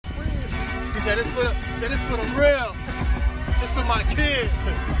Said this for the real. This for my kids.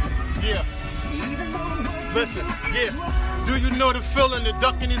 Yeah. Listen, yeah. Do you know the feeling of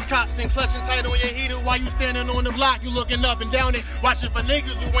ducking these cops and clutching tight on your heater while you standing on the block? You looking up and down there, watching for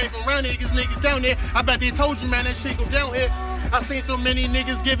niggas who ain't from around here, niggas down there. I bet they told you, man, that shit go down here. I seen so many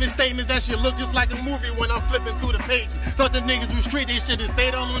niggas giving statements that shit look just like a movie when I'm flipping through the pages. Thought the niggas was street, they shit have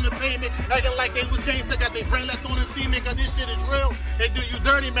stayed all on the pavement, acting like they was gangsta, got their brain left on the cement, cause this shit is real. They do you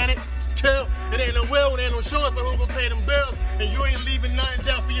dirty, man. Kill. It ain't no will, it ain't no insurance, but who gon' pay them bills? And you ain't leaving nothing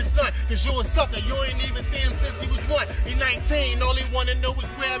down for your son, cause you a sucker. You ain't even seen him since he was 1. He 19, all he wanna know is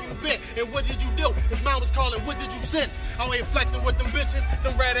where have you been, and what did you do? His mom was calling, what did you send? Out here flexing with them bitches,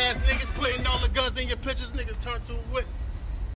 them red ass niggas, putting all the guns in your pictures, niggas turn to a whip.